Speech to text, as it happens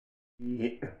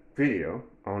Video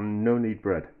on no knead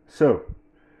bread. So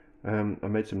I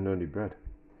made some no knead bread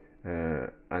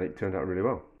and it turned out really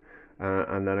well,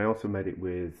 and then I also made it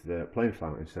with plain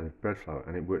flour instead of bread flour,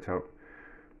 and it worked out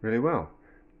really well.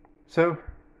 So,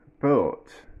 but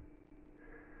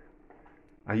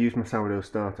I used my sourdough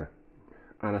starter,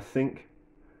 and I think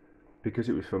because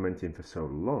it was fermenting for so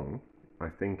long, I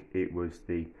think it was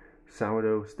the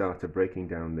sourdough starter breaking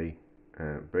down the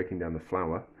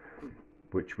flour,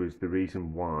 which was the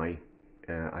reason why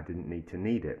I didn't need to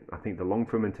knead it. I think the long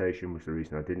fermentation was the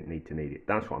reason I didn't need to knead it.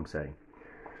 That's what I'm saying.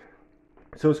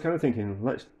 So I was kind of thinking,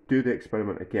 let's do the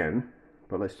experiment again,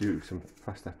 but let's do some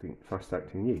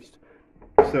fast-acting yeast.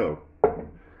 So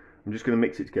I'm just going to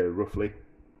mix it together roughly.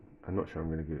 I'm not sure I'm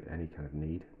going to give it any kind of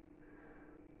knead,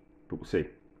 but we'll see.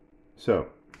 So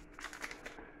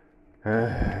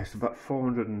it's about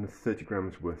 430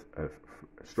 grams worth of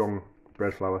strong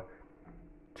bread flour,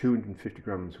 250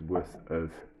 grams worth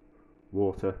of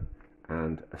water,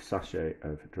 and a sachet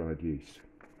of dried yeast.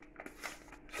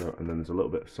 So, and then there's a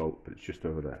little bit of salt, but it's just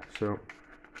over there. So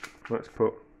let's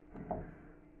put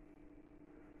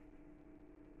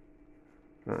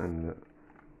that in there.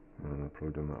 Oh, I've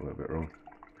probably done that a little bit wrong.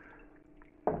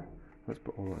 Let's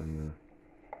put all that in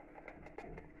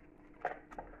there.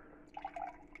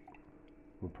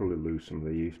 We'll probably lose some of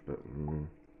the yeast, but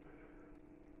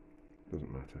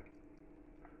doesn't matter.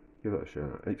 Give that a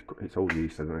shot. It's old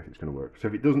yeast. I don't know if it's going to work. So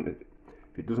if it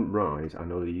doesn't rise, I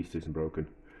know the yeast isn't broken.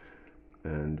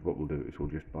 And what we'll do is we'll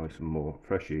just buy some more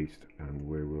fresh yeast, and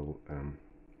we will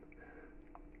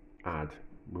add.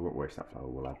 We won't waste that flour.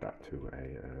 We'll add that to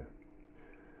a.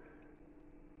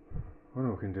 Oh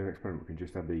no, we can do an experiment. We can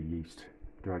just add the yeast,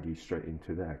 dried yeast, straight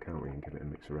into there, can't we? And give it a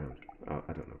mix around. I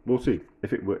don't know. We'll see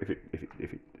if it works. If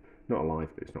it not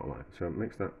alive, but it's not alive. So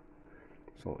mix that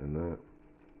salt in there,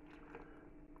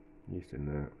 yeast in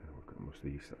there. We've got most of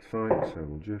the yeast. That's fine. So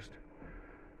we'll just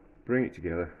bring it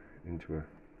together into a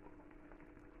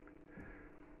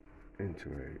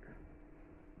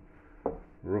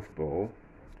rough ball.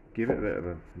 Give it a bit of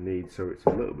a knead so it's a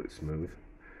little bit smooth,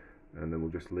 and then we'll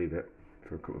just leave it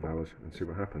for a couple of hours and see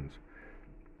what happens.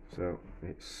 So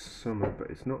it's summer,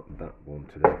 but it's not that warm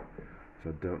today, so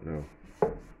I don't know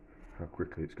how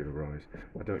quickly it's going to rise.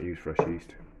 I don't use fresh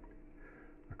yeast.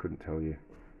 I couldn't tell you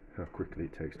how quickly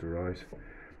it takes to rise.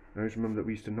 I just remember that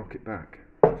we used to knock it back.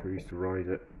 So we used to rise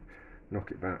it,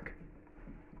 knock it back,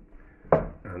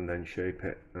 and then shape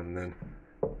it, and then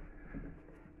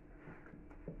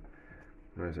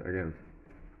rise it again.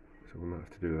 So we might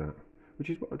have to do that, which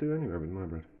is what I do anyway with my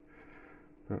bread.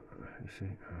 But you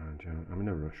see, I'm in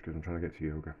a rush because I'm trying to get to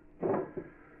yoga,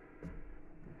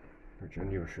 which I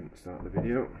knew I shouldn't start the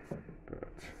video,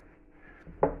 but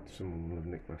someone will have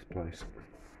nicked my place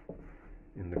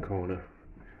in the corner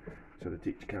so the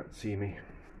teacher can't see me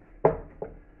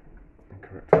and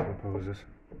correct all the poses.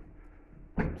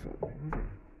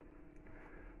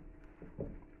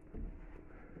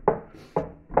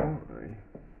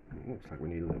 It looks like we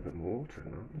need a little bit more water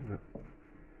in that, doesn't it?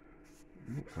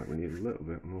 It looks like we need a little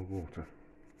bit more water.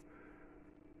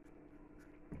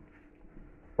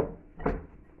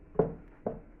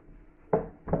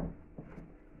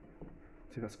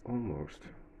 See, that's almost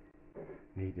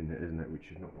kneading it, isn't it?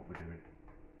 Which is not what we're doing.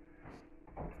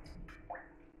 A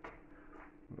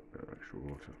little bit of extra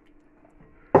water,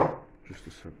 just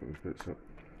to soak those bits up.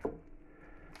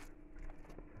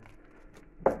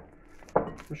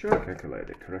 I'm sure I calculated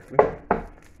it correctly,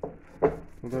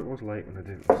 although it was late when I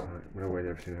did it last night, when I weighed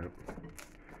everything out.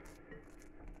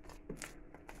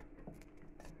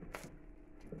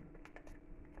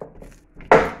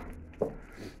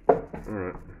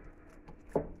 Alright,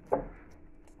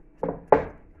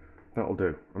 that'll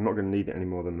do. I'm not going to knead it any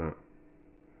more than that,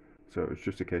 so it's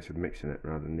just a case of mixing it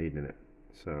rather than kneading it.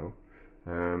 So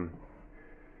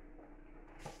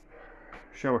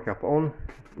shower cap on,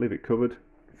 leave it covered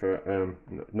for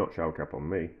not shower cap on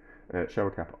me,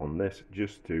 shower cap on this,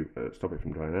 just to stop it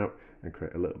from drying out and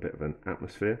create a little bit of an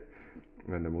atmosphere.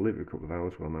 And then we'll leave it a couple of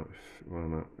hours while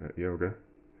I'm out at yoga,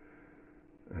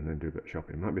 and then do a bit of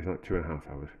shopping. It might be like 2.5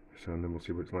 hours. So, and then we'll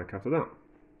see what it's like after that.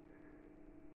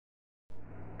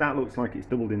 That looks like it's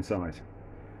doubled in size.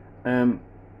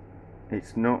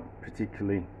 It's not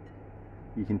particularly,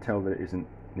 you can tell that it isn't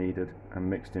kneaded and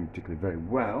mixed in particularly very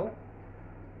well,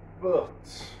 but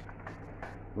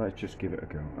let's just give it a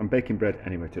go. I'm baking bread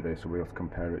anyway today, so we'll have to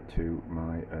compare it to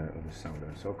my other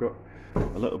sourdough. So I've got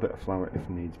a little bit of flour if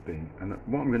needs be, and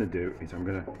what I'm going to do is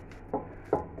it's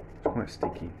quite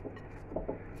sticky.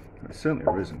 It's certainly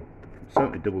risen, it's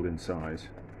certainly doubled in size.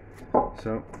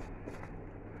 So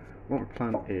what my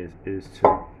plan is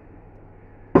to,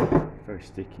 very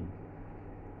sticky,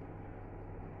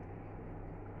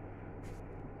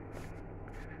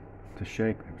 to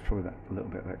shape it. It was probably that little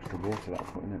bit of extra water that I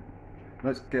put in it.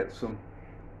 Let's get some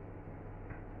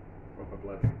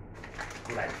proper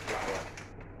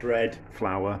bread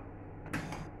flour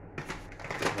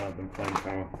rather than plain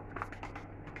flour.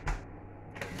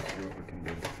 Let's see what we can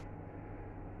do.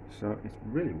 So it's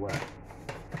really wet.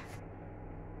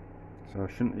 So I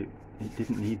shouldn't. It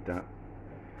didn't need that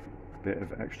bit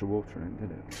of extra water in it,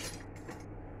 did it?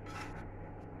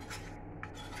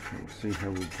 Let's see how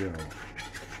we go.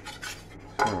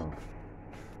 So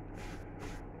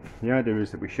the idea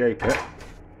is that we shape it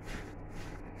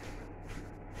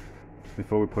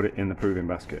before we put it in the proving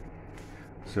basket.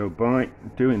 So by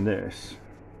doing this,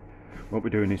 what we're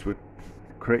doing is we're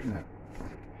creating it.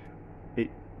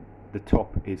 The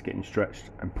top is getting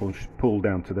stretched and pulled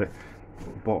down to the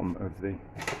bottom of the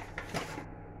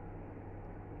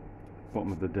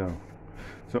dough.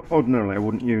 So ordinarily I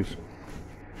wouldn't use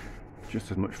just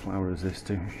as much flour as this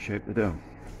to shape the dough,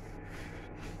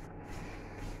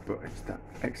 but it's that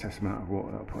excess amount of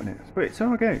water that I'll put in it. But it's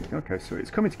okay. Okay, so it's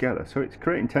coming together. So it's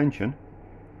creating tension.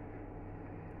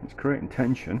 It's creating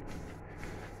tension.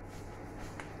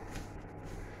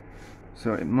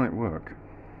 So it might work.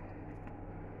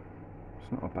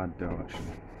 It's not a bad dough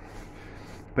actually,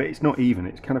 but it's not even.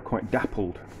 It's kind of quite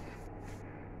dappled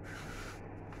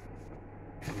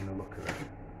in the look of it.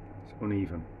 It's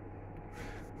uneven.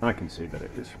 I can see that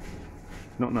it is.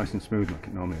 It's not nice and smooth like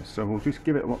it normally is. So we'll just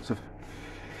give it lots of.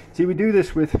 See, I do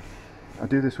this with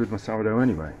my sourdough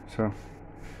anyway. So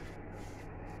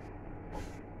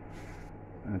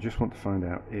I just want to find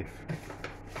out if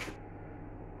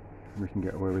we can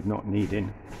get away with not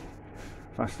needing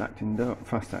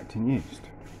fast-acting yeast,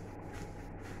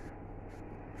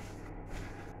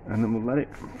 and then we'll let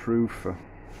it prove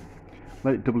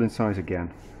let it double in size again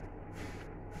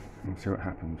and see what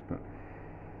happens. But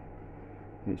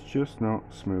it's just not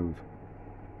smooth.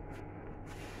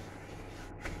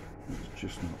 It's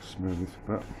just not smooth,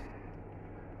 but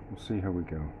we'll see how we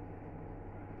go.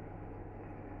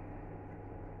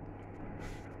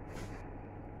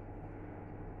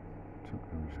 Tuck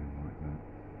those in like that.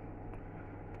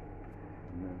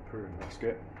 And then proving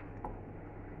basket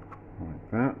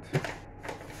like that.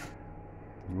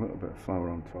 A little bit of flour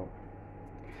on top.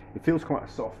 It feels quite a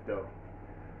soft dough.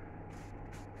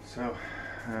 So,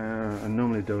 and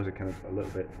normally doughs are kind of a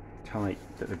little bit tight,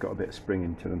 that they've got a bit of spring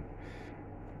into them,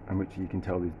 and which you can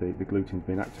tell the gluten's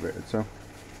been activated. So,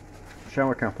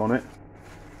 shower cap on it,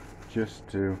 just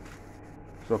to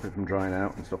stop it from drying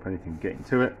out and stop anything getting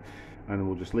to it, and then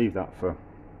we'll just leave that for,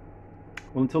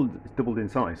 well, until it's doubled in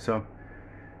size. So,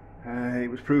 it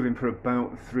was proving for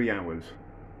about 3 hours.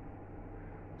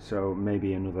 So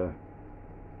maybe another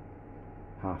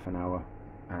half an hour,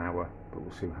 but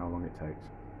we'll see how long it takes.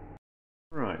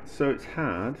 Right, so it's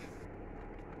had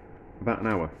about an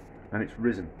hour and it's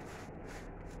risen.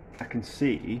 I can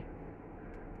see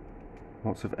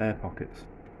lots of air pockets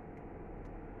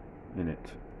in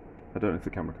it. I don't know if the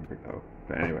camera can pick that up,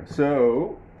 but anyway,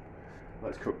 so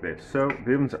let's cook this. So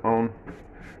the oven's on,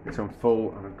 it's on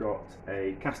full, and I've got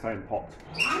a cast iron pot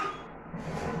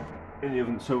in the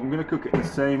oven. So I'm going to cook it the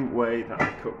same way that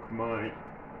I cook my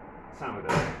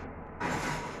sourdough.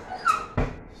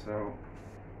 So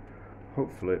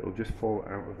hopefully it'll just fall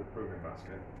out of the proving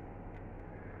basket.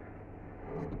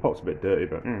 The pot's a bit dirty,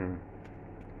 but okay,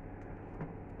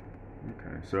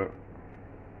 so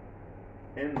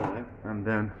in there, and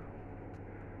then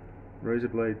razor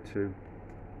blade to,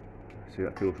 see,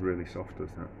 that feels really soft,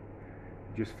 does that?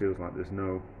 It just feels like there's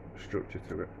no structure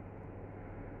to it.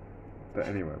 But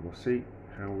anyway, we'll see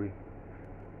how we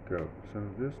go. So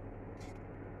just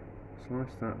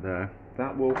slice that there.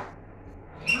 That will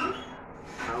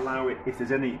allow it, if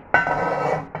there's any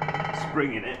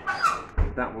spring in it,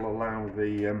 that will allow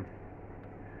the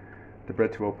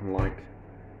bread to open like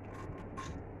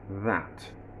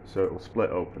that. So it will split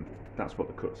open. That's what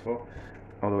the cut's for.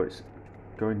 Although it's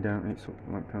going down, it's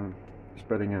like kind of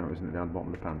spreading out, isn't it, down the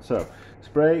bottom of the pan. So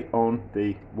spray on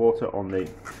the water on the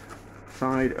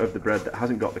side of the bread that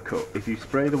hasn't got the cut. If you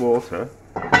spray the water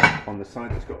on the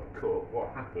side that's got the cut,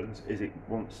 what happens is it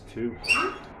wants to,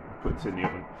 put this in the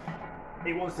oven,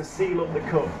 it wants to seal up the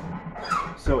cut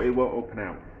so it won't open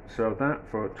out. So that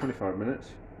for 25 minutes,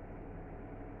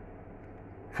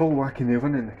 full whack in the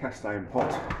oven in the cast iron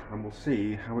pot, and we'll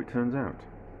see how it turns out.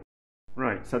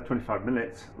 Right, it's had 25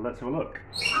 minutes, let's have a look.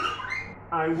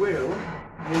 I will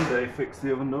one day fix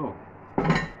the oven door,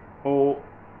 or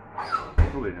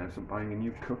probably end up buying a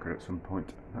new cooker at some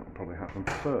point. That will probably happen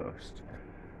first.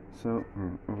 So,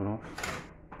 oven off,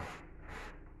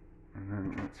 and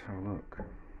then let's have a look.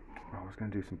 Oh, I was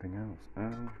going to do something else.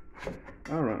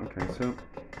 Alright, okay, so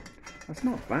That's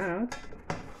not bad.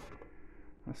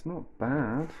 That's not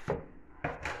bad.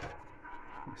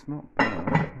 It's not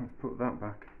bad. Let's put that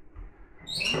back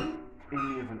in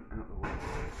the oven out of the way.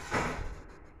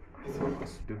 I thought I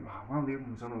was doing, while the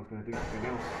oven was on I was going to do something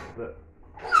else, but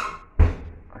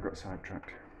I got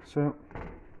sidetracked. So,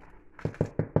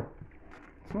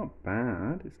 it's not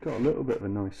bad. It's got a little bit of a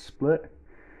nice split,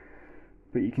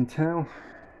 but you can tell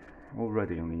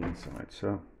already on the inside,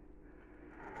 so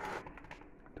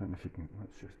I don't know if you can,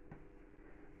 let's just,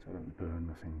 so I don't burn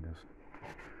my fingers.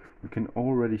 We can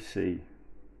already see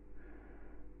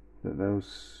that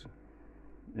those,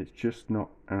 it's just not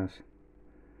as,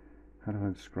 how do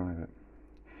I describe it?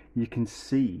 You can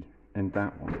see in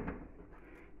that one,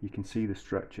 you can see the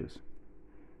stretches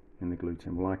in the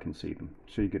gluten. Well, I can see them.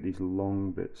 So you get these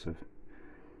long bits of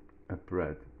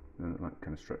bread, that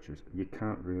kind of stretches. You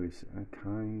can't really see,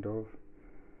 kind of.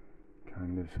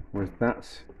 Whereas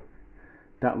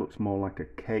that looks more like a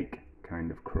cake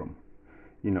kind of crumb.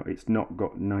 You know, it's not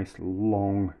got nice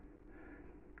long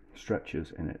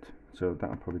stretches in it. So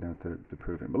that'll probably down to the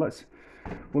proving. But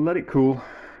we'll let it cool,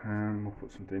 and we'll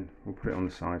put it on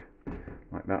the side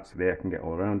like that so the air can get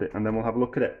all around it, and then we'll have a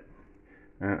look at it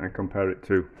and compare it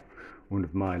to one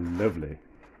of my lovely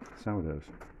sourdoughs.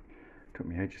 Took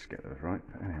me ages to get those right,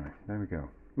 but anyway, there we go.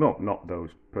 Well, not those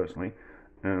personally,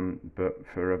 but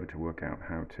forever to work out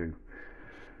how to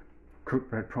cook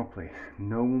bread properly.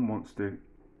 No one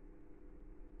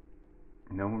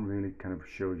really kind of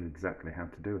shows you exactly how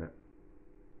to do it,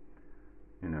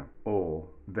 you know, or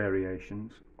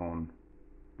variations on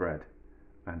bread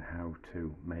and how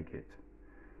to make it,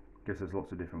 because there's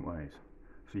lots of different ways.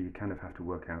 So you kind of have to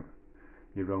work out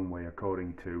your own way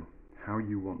according to how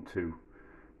you want to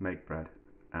make bread,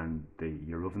 and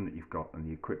your oven that you've got, and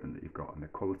the equipment that you've got, and the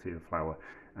quality of the flour,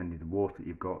 and the water that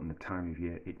you've got, and the time of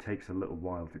year. It takes a little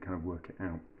while to kind of work it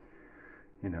out,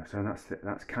 you know. So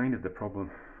that's kind of the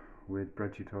problem with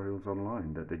bread tutorials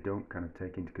online, that they don't kind of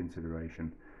take into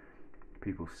consideration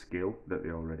people's skill that they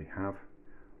already have,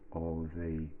 or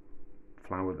the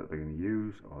flour that they're going to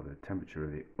use, or the temperature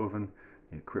of the oven,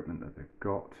 the equipment that they've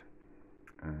got.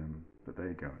 But there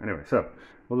you go. Anyway, so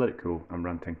we'll let it cool. I'm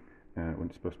ranting when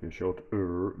it's supposed to be a short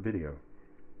video.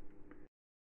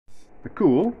 The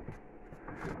cool,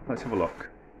 let's have a look.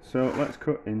 So let's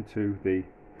cut into the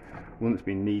one that's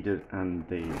been kneaded and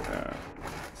the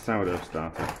sourdough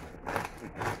starter.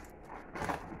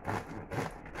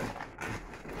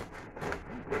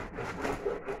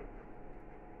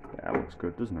 That looks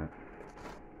good, doesn't it?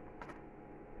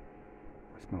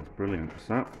 It smells brilliant, what's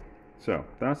that? So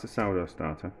that's the sourdough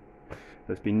starter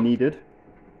that's been kneaded.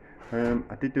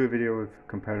 I did do a video of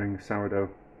comparing sourdough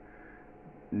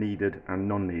kneaded and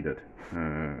non-kneaded,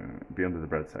 be under the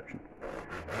bread section.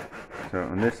 So,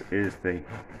 and this is the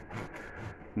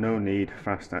no knead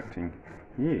fast acting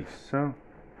yeast. So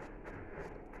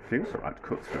feels alright to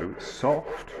cut through. It's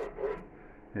soft.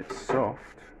 It's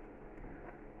soft.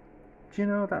 Do you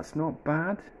know, that's not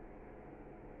bad.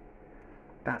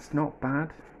 That's not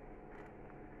bad.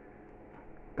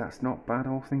 That's not bad,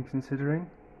 all things considering.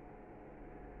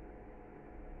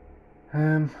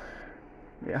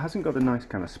 It hasn't got a nice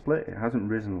kind of split. It hasn't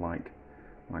risen like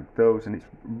those, and it's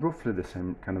roughly the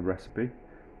same kind of recipe.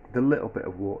 The little bit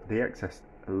of water, the excess,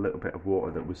 a little bit of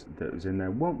water that was in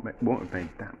there won't have made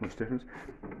that much difference.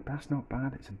 But that's not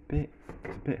bad. It's a bit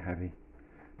heavy.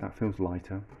 That feels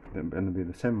lighter, and there'll be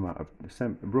the same amount of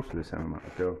roughly the same amount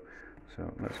of dough.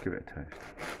 So let's give it a taste.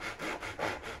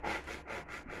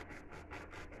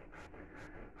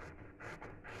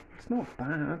 It's not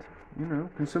bad, you know.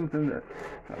 It's something that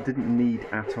didn't need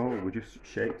at all. We just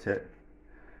shaped it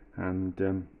and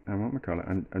what we call it,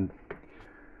 and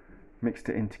mixed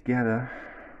it in together.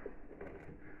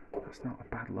 That's not a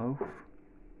bad loaf.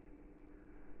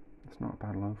 It's not a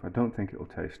bad loaf. I don't think it'll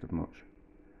taste of much.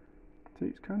 See,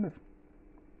 it's kind of,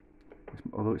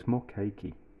 although it's more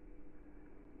cakey.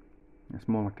 It's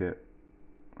more like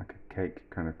a cake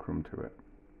kind of crumb to it.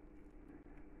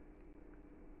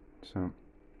 So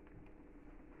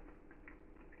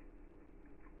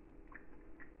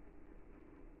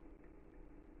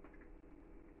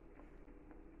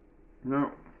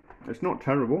no, it's not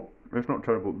terrible. It's not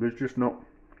terrible. There's just not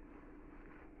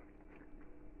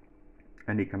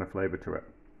any kind of flavour to it,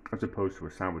 as opposed to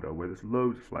a sourdough where there's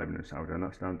loads of flavour in a sourdough, and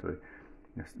that's down to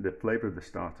the flavour of the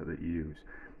starter that you use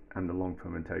and the long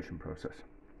fermentation process.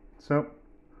 So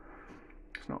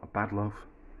it's not a bad loaf.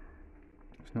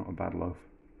 It's not a bad loaf.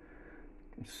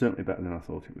 It's certainly better than I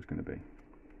thought it was going to be.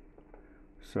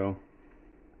 So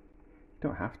you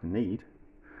don't have to knead,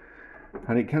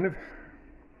 and it kind of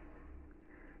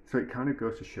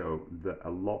goes to show that a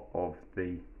lot of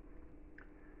the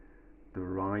the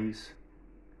rise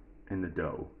in the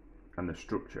dough and the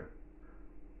structure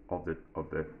of the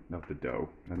dough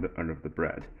and of the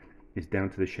bread is down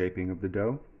to the shaping of the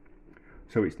dough.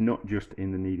 So it's not just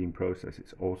in the kneading process,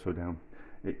 it's also down,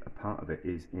 a part of it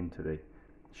is into the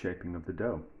shaping of the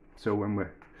dough. So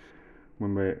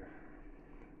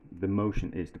the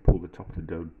motion is to pull the top of the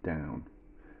dough down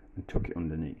and tuck it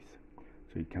underneath.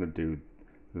 So you kind of do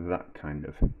that kind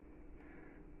of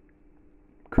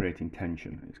creating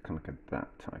tension. It's kind of like that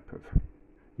type of,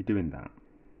 you're doing that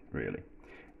really,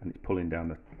 and it's pulling down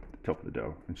the top of the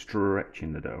dough and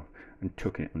stretching the dough and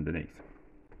tucking it underneath.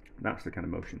 That's the kind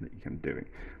of motion that you're kind of doing.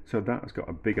 So that has got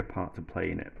a bigger part to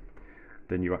play in it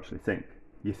than you actually think.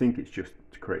 You think it's just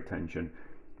to create tension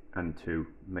and to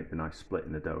make the nice split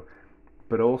in the dough,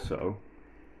 but also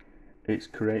it's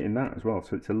creating that as well.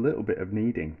 So it's a little bit of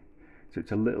kneading. So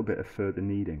it's a little bit of further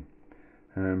kneading.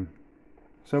 But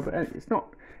it's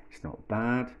not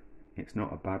bad. It's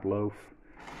not a bad loaf.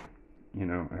 You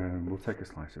know, we'll take a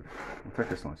slice of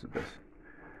this,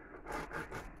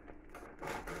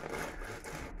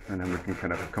 and then we can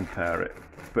kind of compare it.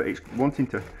 But it's wanting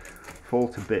to fall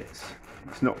to bits.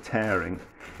 It's not tearing.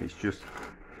 It's just,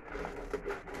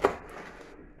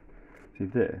 see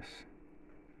this.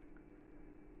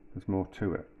 There's more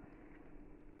to it.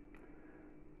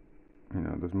 You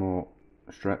know, there's more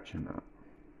stretch in that,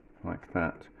 like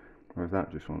that. Whereas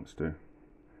that just wants to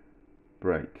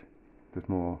break. There's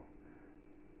more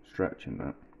stretch in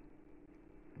that.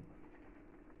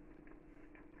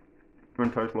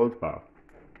 And tastes loads better.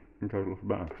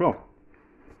 So,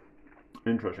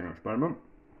 interesting experiment.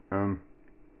 I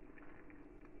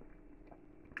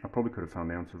probably could have found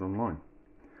the answers online,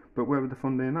 but where would the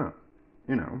fun be in that?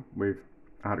 You know,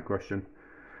 I had a question,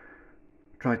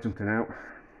 tried something out,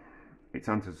 it's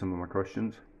answered some of my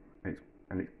questions,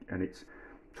 and it's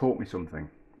taught me something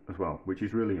as well, which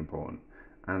is really important,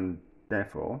 and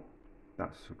therefore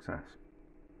that's success.